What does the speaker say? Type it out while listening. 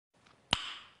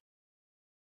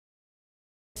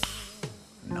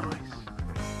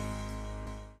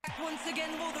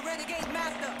again for the renegade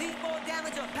master. D4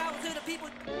 damager, power to the people.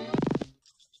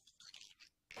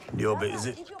 Your bit, is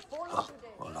it? Oh,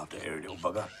 I'll have to hear it, little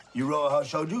bugger. You wrote how I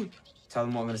showed you? Tell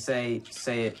them what I'm going to say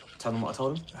it. Tell them what I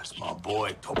told them. That's my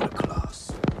boy, top of the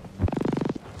class.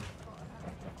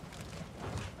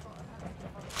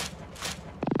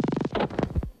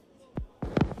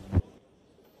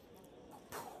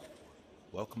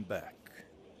 Welcome back.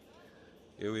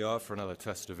 Here we are for another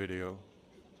tester video.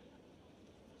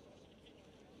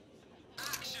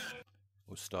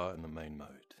 We'll start in the main mode.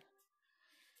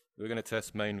 We're going to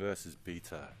test main versus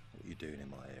beta. What are you doing in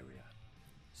my area?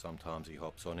 Sometimes he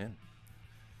hops on in.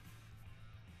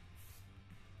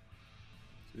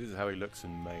 So this is how he looks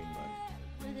in main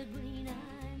mode.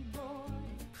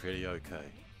 Pretty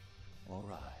okay.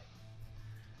 Alright.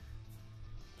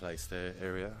 Place their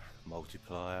area,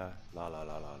 multiplier, la la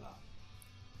la la la.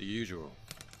 The usual.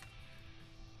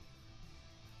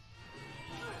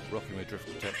 Rocking with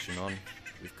drift protection on.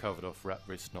 We've covered off wrap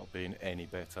wrist not being any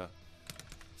better.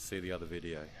 See the other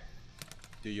video.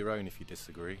 Do your own if you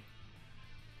disagree.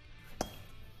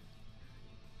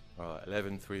 Alright,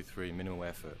 11-3-3, minimal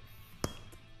effort.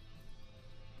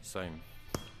 Same.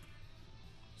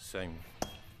 Same.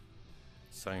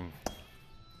 Same.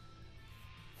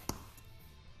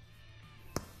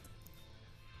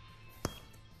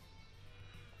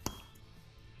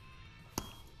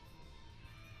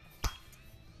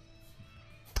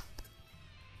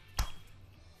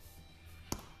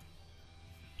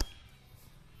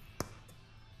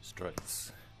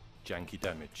 Straights. Janky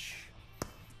damage.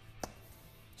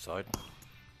 Side.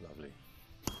 Lovely.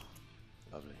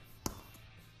 Lovely.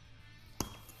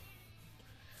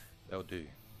 That'll do.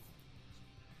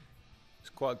 It's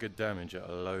quite good damage at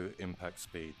a low impact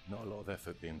speed. Not a lot of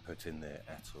effort being put in there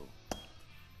at all.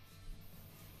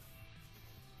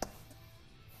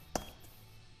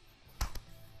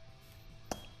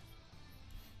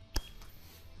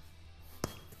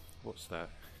 What's that?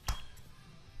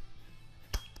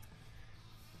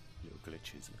 Little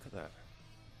glitches, look at that.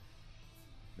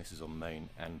 This is on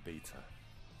main and beta.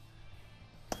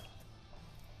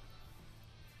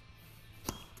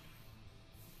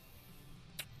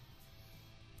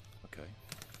 Okay.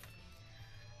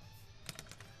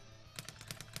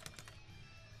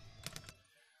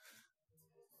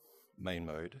 Main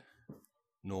mode,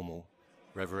 normal,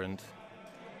 reverend,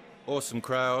 awesome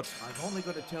crowd. I've only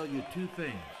got to tell you two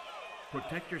things.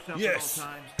 Protect yourself Yes. at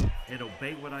all times and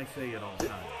obey what I say at all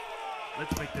times.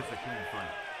 Let's make this a clean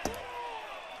fight.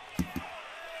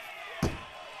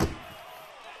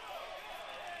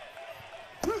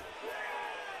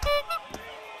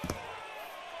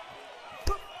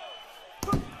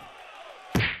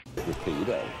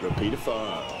 Repeat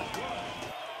 5.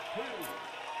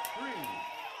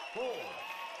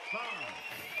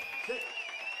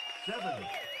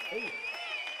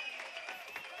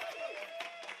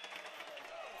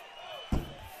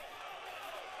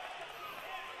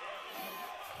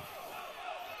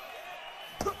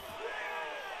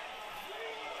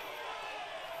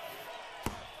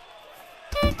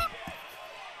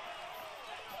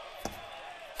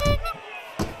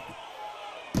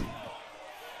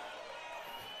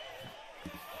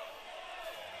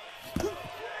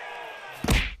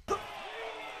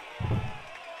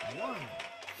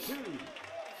 2,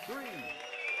 3,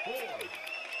 4,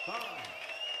 5,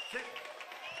 6,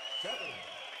 7,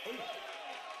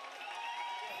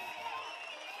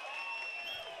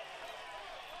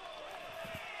 8.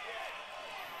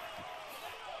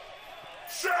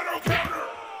 Shadow counter!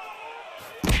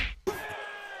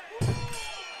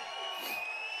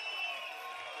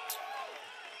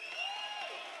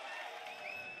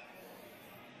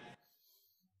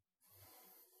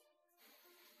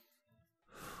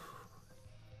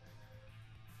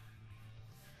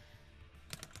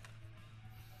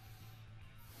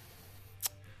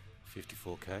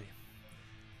 $54K.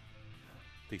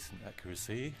 Decent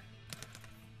accuracy.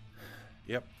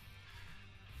 Yep.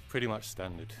 Pretty much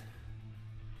standard.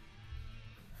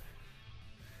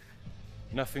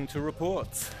 Nothing to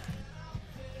report.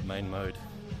 Main mode,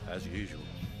 as usual.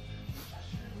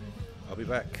 I'll be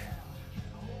back.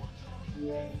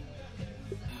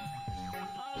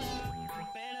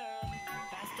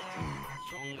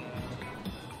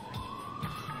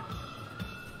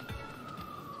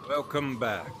 Welcome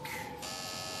back.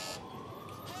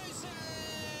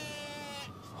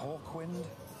 Hawkwind.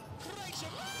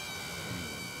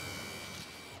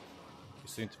 You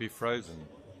seem to be frozen.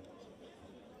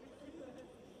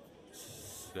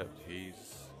 Except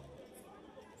he's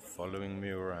following me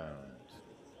around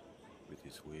with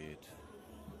his weird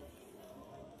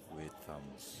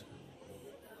thumbs.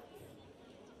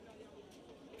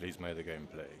 Please may the game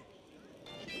play.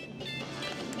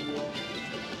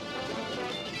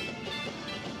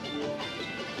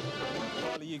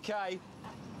 The UK.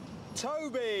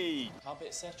 Toby! Pub,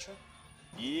 etc.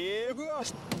 Yeah,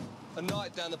 boss. A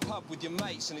night down the pub with your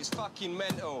mates and it's fucking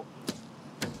mental.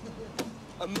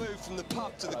 A move from the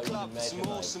pub to the club for some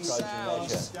awesome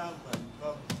sounds.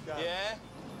 Yeah?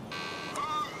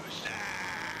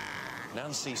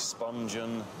 Nancy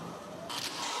Spongeon.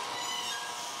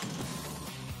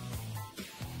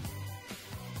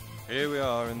 Here we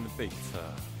are in the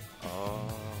beta.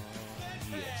 Oh,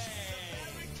 yes.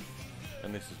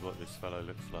 And this is what this fellow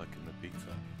looks like in the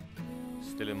beta.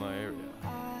 Still in my area.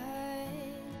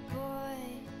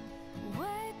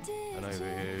 And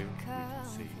over here, you can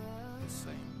see the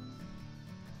same.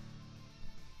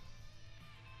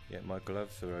 Yet my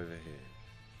gloves are over here.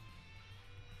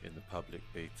 In the public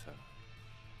beta.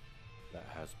 That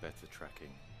has better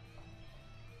tracking.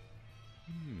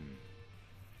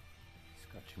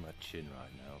 Scratching my chin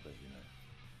right now, but you know.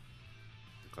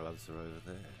 The gloves are over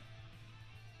there.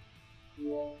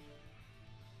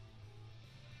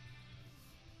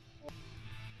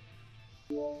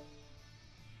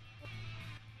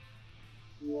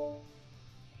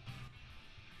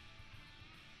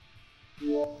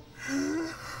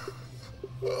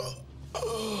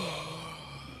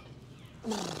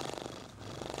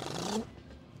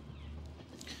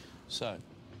 So,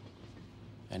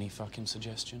 any fucking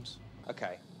suggestions?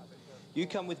 Okay. You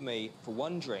come with me for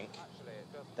one drink,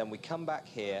 then we come back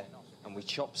here and we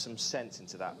chop some sense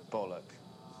into that bollock.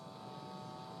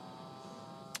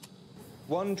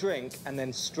 One drink and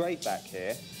then straight back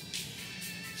here.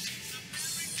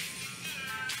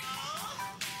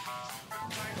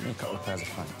 Give me a couple of pairs of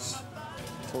pints.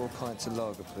 4 pints of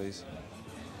lager, please.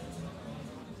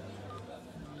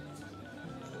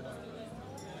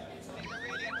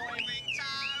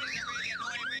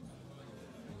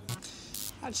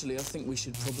 Actually, I think we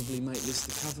should probably make this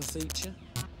the cover feature.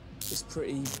 It's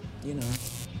pretty, you know.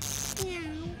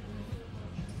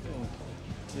 Oh,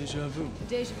 déjà vu.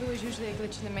 Deja vu is usually a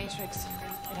glitch in the Matrix.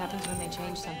 It happens when they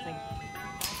change something.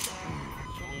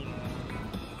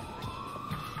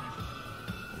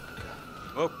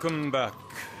 Welcome back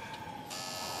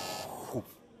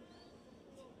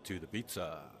to the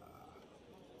beta.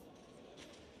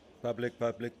 Public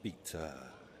beta.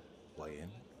 Way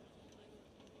in.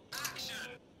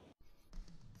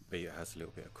 Beta has a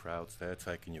little bit of crowds there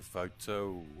taking your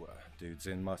photo. Dude's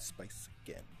in my space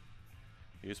again.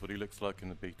 Here's what he looks like in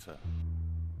the beta.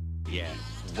 Yeah,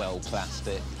 well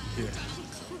plastic. Yeah.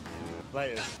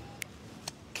 Later.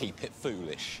 Keep it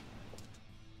foolish.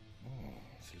 Oh,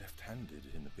 it's left-handed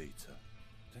in the beta.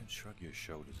 Don't shrug your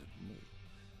shoulders at me.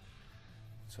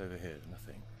 It's over here,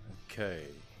 nothing. Okay.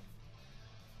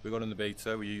 We got in the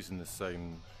beta, we're using the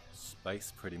same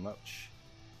space pretty much.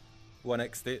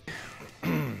 1x'd it.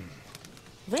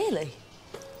 Really?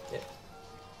 Yeah.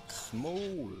 Small. I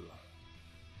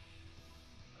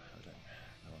don't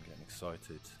know, I'm getting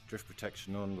excited. Drift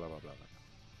protection on, blah blah blah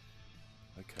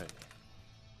blah. Okay.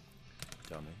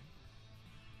 Dummy.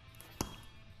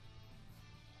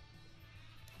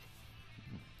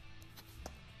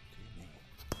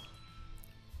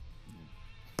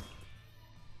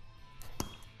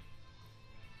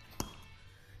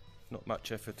 Not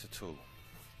much effort at all.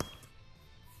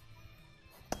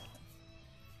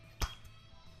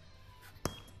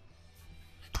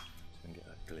 So we can get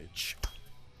that glitch.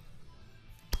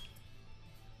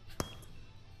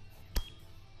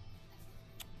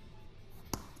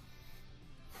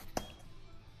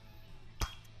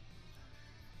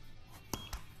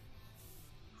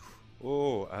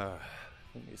 Oh, I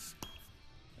think it's.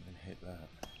 I can hit that.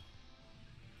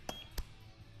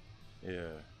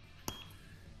 Yeah.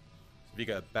 If you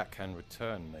get a backhand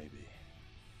return, maybe.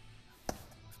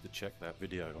 Have to check that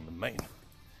video on the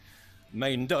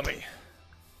main dummy.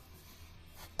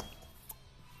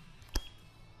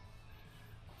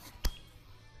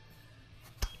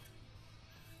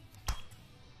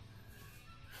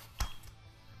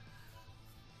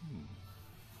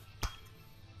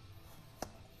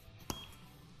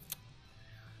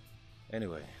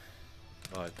 Anyway,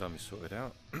 alright, dummy sorted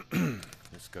out.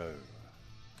 Let's go.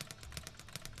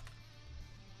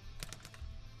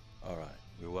 Alright,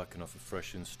 we're working off a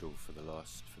fresh install for the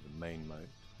main mode.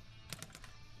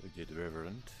 We did the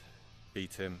Reverend,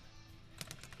 beat him,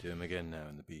 do him again now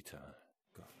in the beta.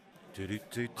 Go.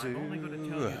 I'm only going to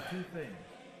tell you 2 things.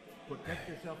 Protect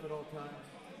yourself at all times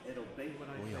and obey what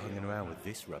I say. What are you hanging around with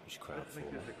this rubbish crowd Let's for?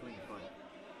 make this a clean fight.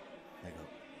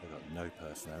 They got no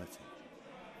personality.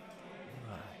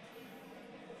 Alright.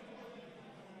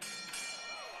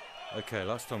 Okay,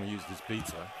 last time we used this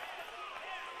beta,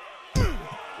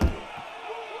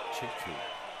 tricky.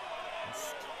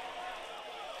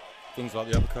 Things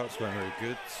like the uppercuts weren't very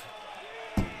good.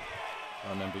 I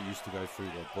remember it used to go through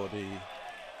the body,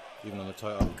 even on the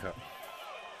tight uppercut.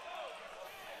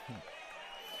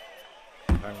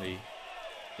 Apparently,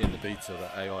 in the beta,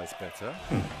 that AI is better.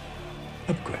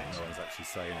 Upgrade. No one's actually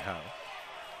saying how.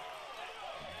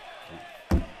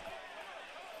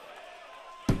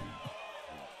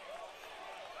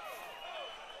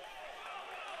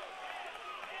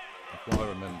 From what I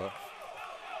remember,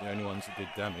 the only ones that did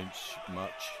damage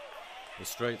much were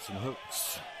straights and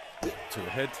hooks to the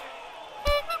head.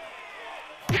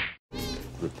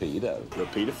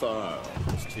 Repeater file.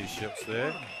 There's 2 shots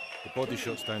there. The body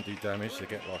shots don't do damage, they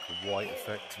get like a white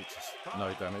effect, which is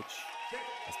no damage.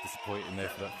 That's disappointing there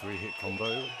for that 3-hit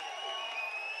combo.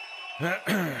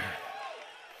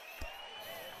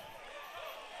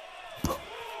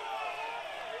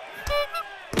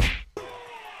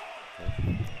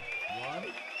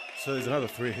 So there's another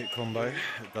 3-hit combo.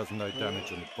 It does no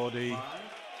damage on the body,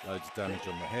 loads of damage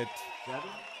on the head. 7,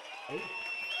 8.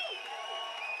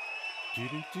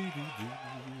 Do-do-do-do-do.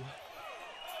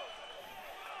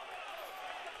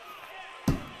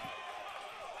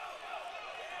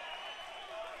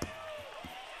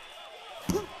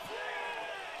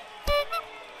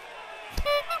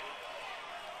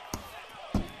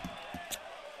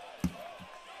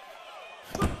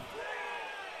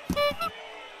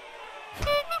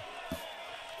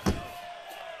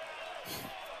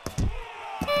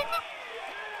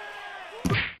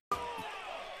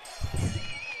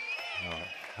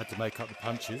 Had to make up the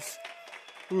punches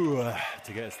to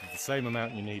get us the same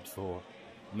amount you need for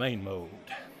main mode.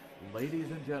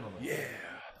 Ladies and gentlemen. Yeah.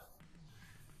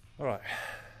 All right.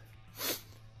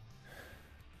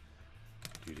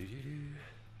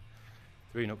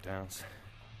 3 knockdowns,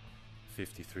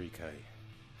 53k.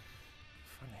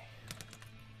 Funny.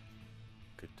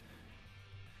 Good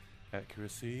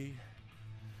accuracy.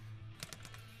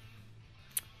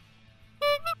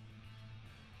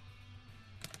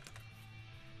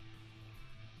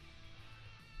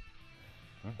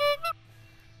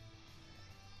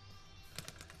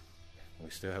 We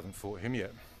still haven't fought him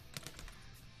yet.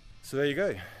 So there you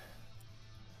go.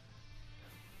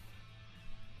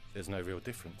 There's no real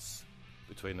difference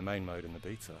between the main mode and the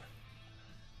beta.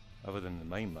 Other than the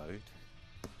main mode,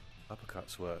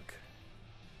 uppercuts work.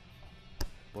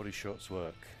 Body shots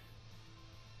work.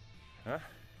 Huh?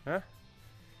 Huh?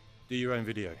 Do your own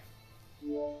video.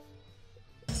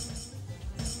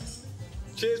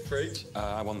 Cheers, Preach.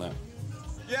 I won that.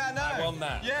 Yeah, I know. I won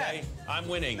that. Yeah. Okay? I'm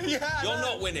winning. Yeah, I You're know.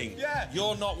 not winning. Yeah.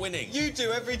 You're not winning. You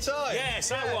do every time. Yes,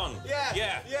 yeah. I won. Yeah.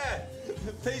 Yeah. Yeah.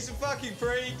 Piece of fucking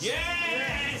Preach.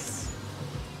 Yes!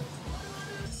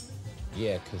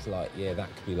 Yeah, because, like,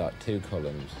 that could be, like, 2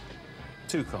 columns.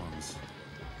 2 columns.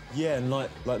 Yeah, and like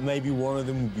maybe one of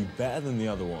them would be better than the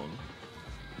other one.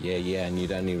 Yeah, and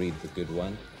you'd only read the good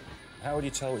one. How would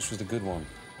you tell which was the good one?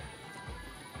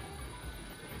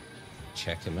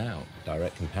 Check them out.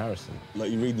 Direct comparison.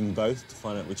 Like, you read them both to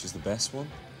find out which is the best one?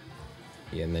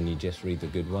 Yeah, and then you just read the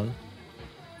good one.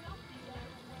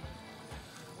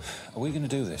 Are we going to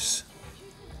do this?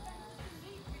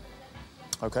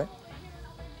 Okay.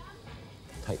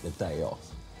 Take the day off.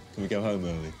 Can we go home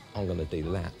early? I'm going to do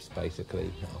laps,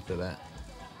 basically, after that.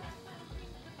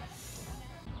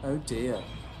 Oh dear.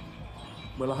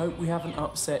 Well, I hope we haven't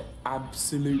upset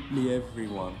absolutely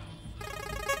everyone.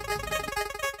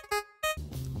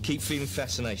 Keep feeling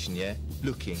fascination, yeah?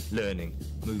 Looking, learning,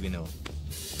 moving on.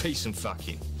 Peace and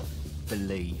fucking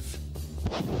believe.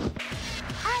 I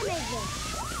made this.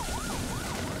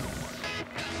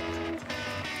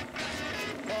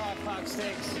 All right, fuck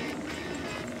sticks.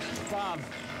 Come,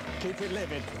 keep it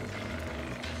livid.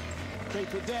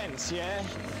 Keep it dense, yeah?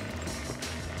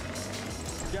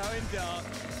 Going dark.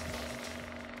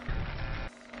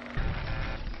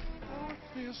 Oh, it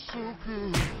feels so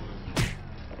good.